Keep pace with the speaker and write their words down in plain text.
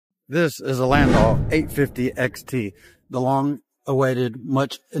This is a Landau 850 XT, the long-awaited,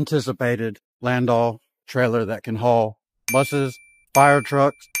 much-anticipated Landau trailer that can haul buses, fire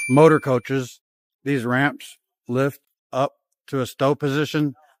trucks, motor coaches. These ramps lift up to a stow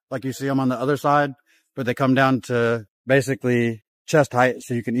position like you see them on the other side, but they come down to basically chest height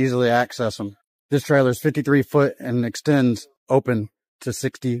so you can easily access them. This trailer is 53 foot and extends open to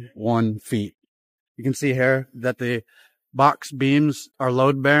 61 feet. You can see here that the box beams are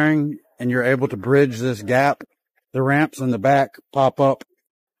load bearing and you're able to bridge this gap. The ramps in the back pop up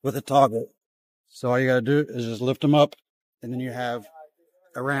with a toggle. So all you gotta do is just lift them up, and then you have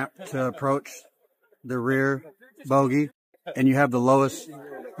a ramp to approach the rear bogie, and you have the lowest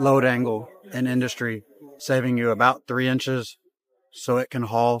load angle in industry, saving you about 3 inches, so it can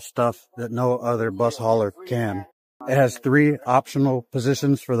haul stuff that no other bus hauler can. It has 3 optional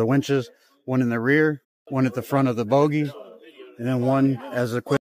positions for the winches, one in the rear, one at the front of the bogie, and then one as a quick